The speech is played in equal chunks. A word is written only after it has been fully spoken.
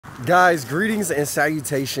Guys, greetings and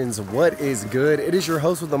salutations. What is good? It is your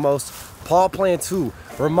host with the most, Paul Cantu,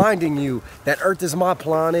 reminding you that Earth is my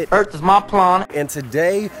planet. Earth is my planet. And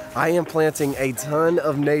today I am planting a ton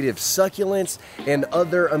of native succulents and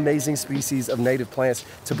other amazing species of native plants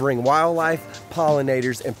to bring wildlife,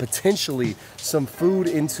 pollinators, and potentially some food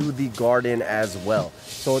into the garden as well.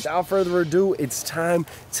 So without further ado, it's time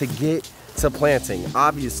to get to planting.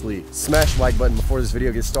 Obviously, smash the like button before this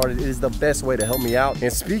video gets started. It is the best way to help me out.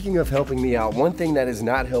 And speaking of helping me out, one thing that is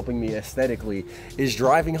not helping me aesthetically is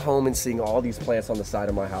driving home and seeing all these plants on the side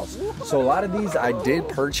of my house. So a lot of these I did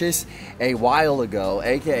purchase a while ago,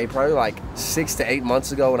 aka probably like 6 to 8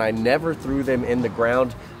 months ago, and I never threw them in the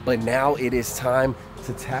ground. But now it is time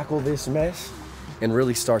to tackle this mess and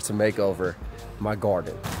really start to make over my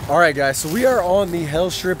garden. All right guys, so we are on the hell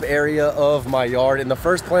strip area of my yard, and the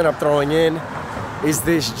first plant I'm throwing in is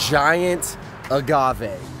this giant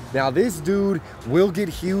agave. Now this dude will get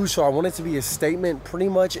huge, so I want it to be a statement pretty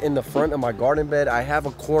much in the front of my garden bed. I have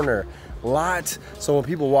a corner lot, so when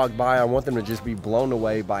people walk by, I want them to just be blown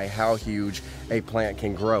away by how huge a plant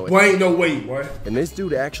can grow. Boy, ain't no way, boy. And this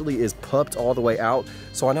dude actually is pupped all the way out,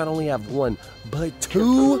 so I not only have one, but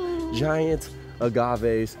two giant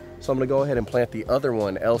agaves. So I'm gonna go ahead and plant the other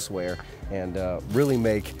one elsewhere and really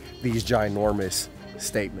make these ginormous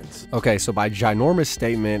statements. Okay, so by ginormous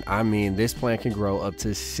statement, I mean this plant can grow up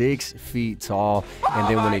to 6 feet tall, and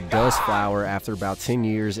then when it does flower after about 10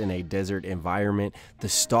 years in a desert environment, the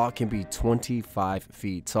stalk can be 25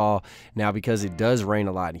 feet tall. Now, because it does rain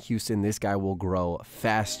a lot in Houston, this guy will grow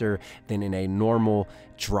faster than in a normal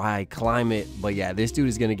dry climate. But yeah, this dude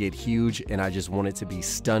is gonna get huge, and I just want it to be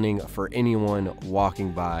stunning for anyone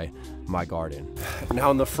walking by my garden.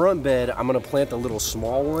 Now in the front bed, I'm gonna plant the little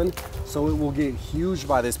small one so it will get huge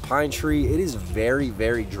by this pine tree. It is very,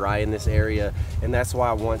 very dry in this area, and that's why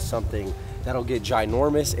I want something that'll get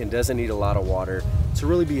ginormous and doesn't need a lot of water to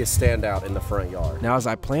really be a standout in the front yard. Now as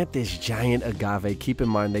I plant this giant agave, keep in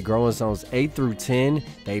mind they grow in zones 8 through 10.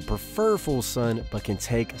 They prefer full sun, but can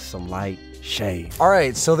take some light shade. All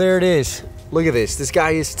right, so there it is. Look at this. This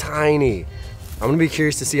guy is tiny. I'm gonna be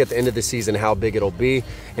curious to see at the end of the season how big it'll be.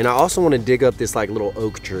 And I also wanna dig up this like little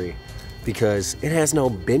oak tree because it has no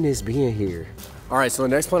business being here. All right, so the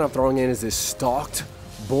next plant I'm throwing in is this stalked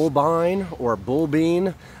Bulbine or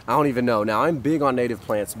Bulbine. I don't even know. Now I'm big on native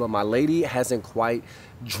plants, but my lady hasn't quite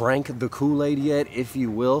drank the Kool-Aid yet, if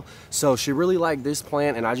you will. So she really liked this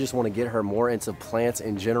plant, and I just want to get her more into plants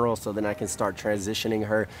in general, so then I can start transitioning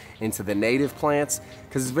her into the native plants.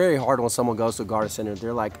 Because it's very hard when someone goes to a garden center,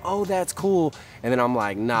 they're like, oh, that's cool, and then I'm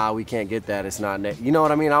like, nah, we can't get that, it's not you know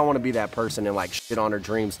what I mean? I want to be that person and like shit on her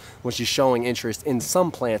dreams when she's showing interest in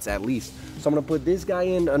some plants at least. So I'm gonna put this guy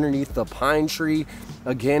in underneath the pine tree.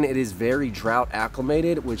 Again, it is very drought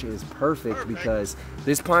acclimated, which is perfect because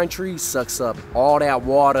this pine tree sucks up all that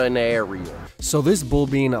water in the area. So this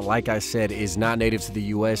bulbine, like I said, is not native to the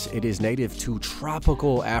US. It is native to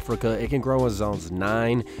tropical Africa. It can grow in zones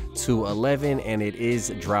 9 to 11, and it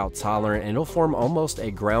is drought tolerant, and it'll form almost a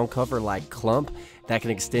ground cover like clump that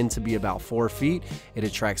can extend to be about 4 feet. It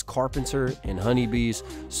attracts carpenter and honeybees,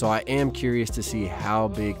 so I am curious to see how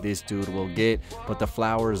big this dude will get, but the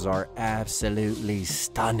flowers are absolutely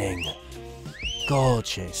stunning.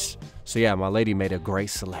 Gorgeous. So yeah, my lady made a great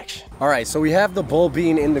selection. All right, so we have the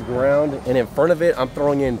bulbine in the ground, and in front of it, I'm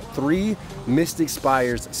throwing in 3 Mystic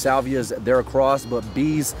Spires Salvias. They're a cross, but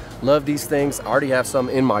bees love these things. I already have some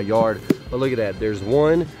in my yard, but look at that. There's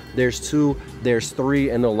 1, there's 2, there's 3,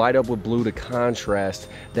 and they'll light up with blue to contrast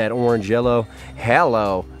that orange yellow.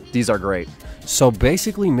 Hello, these are great. So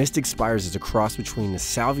basically, Mystic Spires is a cross between the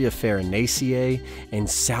Salvia farinaceae and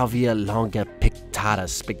Salvia longa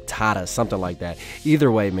spictata, something like that.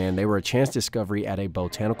 Either way, man, they were a chance discovery at a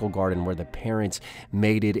botanical garden where the parents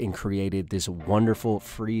mated and created this wonderful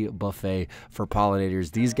free buffet for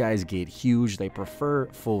pollinators. These guys get huge. They prefer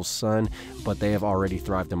full sun, but they have already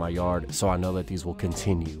thrived in my yard, so I know that these will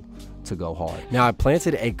continue to go hard. Now I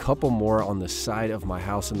planted a couple more on the side of my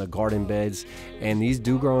house in the garden beds, and these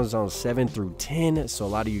do grow in zones 7 through 10, so a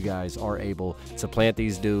lot of you guys are able to plant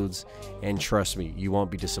these dudes, and trust me, you won't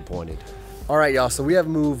be disappointed. All right, y'all, so we have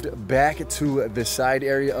moved back to the side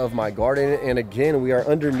area of my garden, and again, we are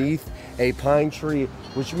underneath a pine tree,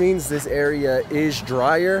 which means this area is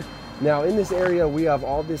drier. Now in this area, we have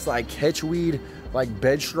all this like catchweed, like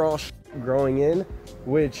bed straw growing in,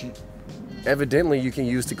 which evidently you can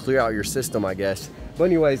use to clear out your system, I guess. But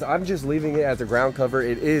anyways, I'm just leaving it as a ground cover.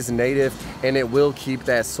 It is native, and it will keep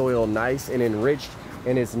that soil nice and enriched,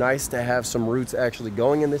 and it's nice to have some roots actually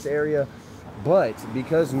going in this area. But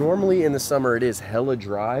because normally in the summer it is hella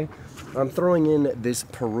dry, I'm throwing in this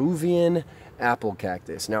Peruvian apple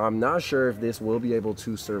cactus. Now, I'm not sure if this will be able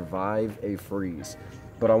to survive a freeze,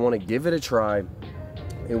 but I want to give it a try.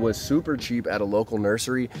 It was super cheap at a local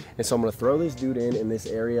nursery, and so I'm gonna throw this dude in this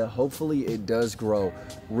area. Hopefully it does grow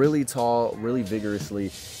really tall, really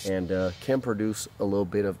vigorously, and can produce a little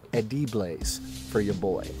bit of edibles for your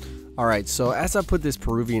boy. All right, so as I put this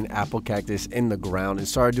Peruvian apple cactus in the ground and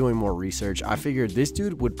started doing more research, I figured this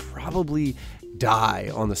dude would probably die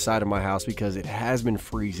on the side of my house because it has been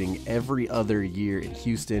freezing every other year in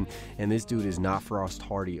Houston, and this dude is not frost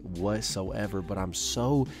hardy whatsoever. But I'm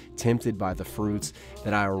so tempted by the fruits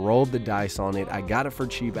that I rolled the dice on it. I got it for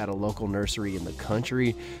cheap at a local nursery in the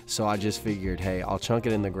country, so I just figured, hey, I'll chunk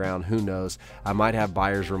it in the ground. Who knows, I might have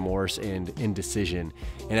buyer's remorse and indecision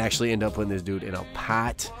and actually end up putting this dude in a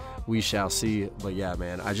pot. We shall see. But yeah,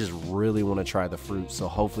 man, I just really want to try the fruit, so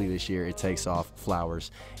hopefully this year it takes off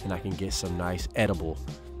flowers and I can get some nice edible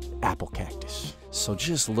apple cactus. So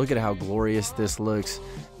just look at how glorious this looks,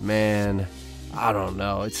 man. I don't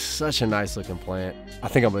know, it's such a nice looking plant. I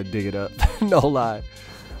think I'm gonna dig it up. No lie.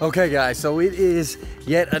 Okay guys, so it is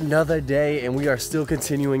yet another day and we are still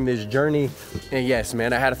continuing this journey. And yes,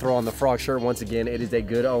 man, I had to throw on the frog shirt once again. It is a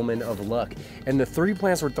good omen of luck. And the 3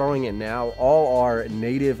 plants we're throwing in now all are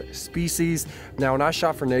native species. Now, when I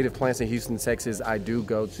shop for native plants in Houston, Texas, I do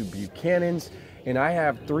go to Buchanan's, and I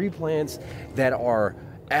have 3 plants that are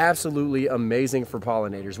absolutely amazing for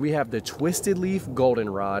pollinators. We have the twisted leaf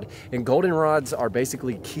goldenrod, and goldenrods are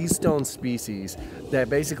basically keystone species that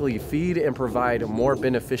basically feed and provide more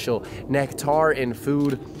beneficial nectar and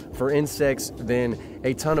food for insects than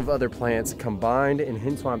a ton of other plants combined, and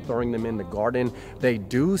hence why I'm throwing them in the garden. They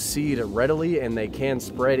do seed readily and they can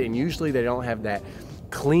spread, and usually they don't have that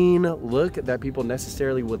clean look that people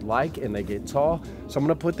necessarily would like, and they get tall. So I'm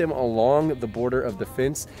gonna put them along the border of the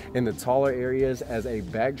fence in the taller areas as a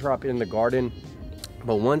backdrop in the garden.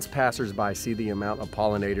 But once passersby see the amount of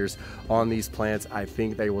pollinators on these plants, I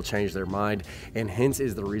think they will change their mind, and hence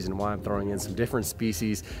is the reason why I'm throwing in some different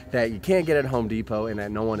species that you can't get at Home Depot and that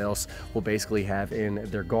no one else will basically have in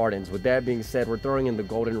their gardens. With that being said, we're throwing in the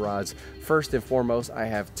goldenrods. First and foremost, I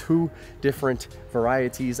have 2 different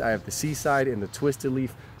varieties. I have the Seaside and the Twisted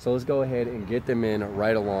Leaf. So let's go ahead and get them in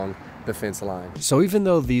right along the fence line. So even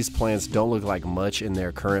though these plants don't look like much in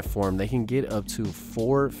their current form, they can get up to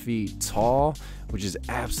 4 feet tall, which is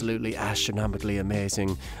absolutely astronomically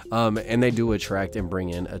amazing. And they do attract and bring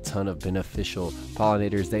in a ton of beneficial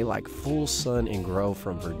pollinators. They like full sun and grow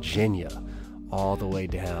from Virginia all the way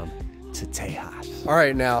down to Tejas. All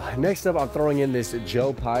right, now next up I'm throwing in this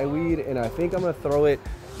Joe Pye weed, and I think I'm gonna throw it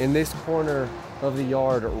in this corner of the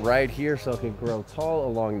yard right here so it can grow tall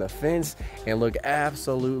along the fence and look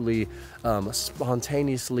absolutely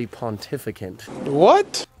spontaneously pontificant.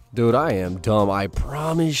 What? Dude, I am dumb, I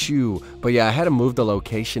promise you. But yeah, I had to move the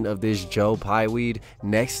location of this Joe Pye weed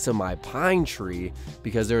next to my pine tree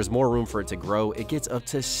because there's more room for it to grow. It gets up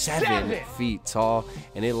to 7 feet tall,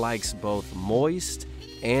 and it likes both moist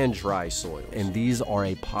and dry soil. And these are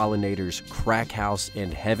a pollinator's crack house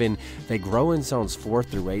in heaven. They grow in zones 4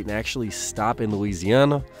 through 8 and actually stop in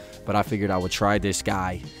Louisiana. But I figured I would try this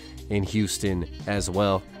guy in Houston as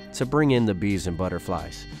well to bring in the bees and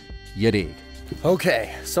butterflies. You dig?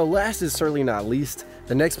 Okay, so last is certainly not least,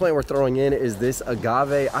 the next plant we're throwing in is this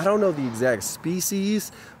agave. I don't know the exact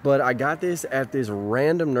species, but I got this at this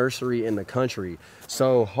random nursery in the country.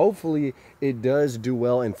 So hopefully it does do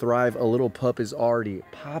well and thrive. A little pup is already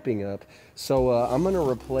popping up. So I'm gonna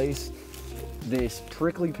replace this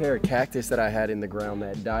prickly pear cactus that I had in the ground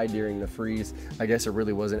that died during the freeze. I guess it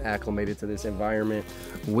really wasn't acclimated to this environment,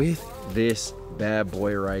 with this bad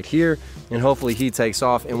boy right here, and hopefully he takes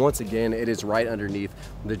off. And once again, it is right underneath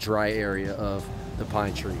the dry area of the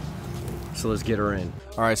pine tree. So let's get her in.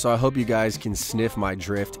 All right, so I hope you guys can sniff my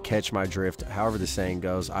drift, catch my drift, however the saying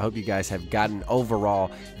goes. I hope you guys have gotten an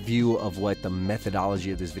overall view of what the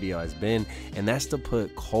methodology of this video has been, and that's to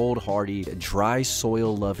put cold hardy, dry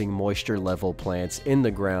soil loving, moisture level plants in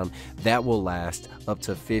the ground that will last up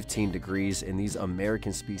to 15 degrees. And these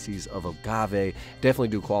American species of agave definitely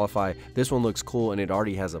do qualify. This one looks cool and it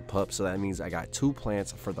already has a pup, so that means I got 2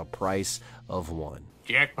 plants for the price of 1.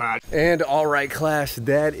 Jackpot. And all right, class,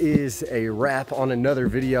 that is a wrap on another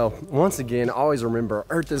video. Once again, always remember,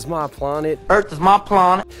 Earth is my planet. Earth is my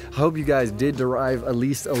planet. I hope you guys did derive at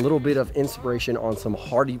least a little bit of inspiration on some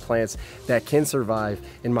hardy plants that can survive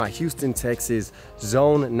in my Houston, Texas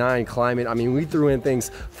Zone 9 climate. I mean, we threw in things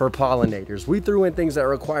for pollinators. We threw in things that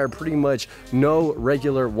require pretty much no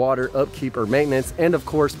regular water upkeep or maintenance. And of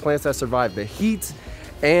course, plants that survive the heat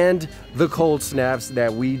and the cold snaps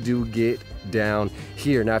that we do get down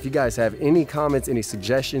here. Now, if you guys have any comments, any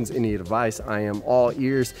suggestions, any advice, I am all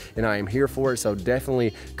ears and I am here for it. So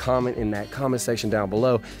definitely comment in that comment section down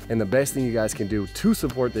below. And the best thing you guys can do to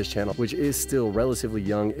support this channel, which is still relatively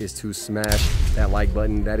young, is to smash that like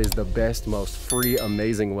button. That is the best, most free,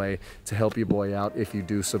 amazing way to help your boy out if you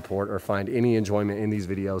do support or find any enjoyment in these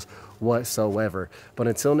videos whatsoever. But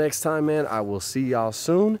until next time, man, I will see y'all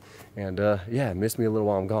soon. And yeah, miss me a little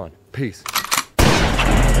while I'm gone. Peace.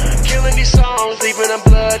 Killing these songs, leaving them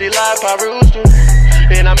bloody like Paru's do.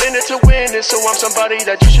 And I'm in it to win it, so I'm somebody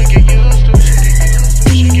that you should get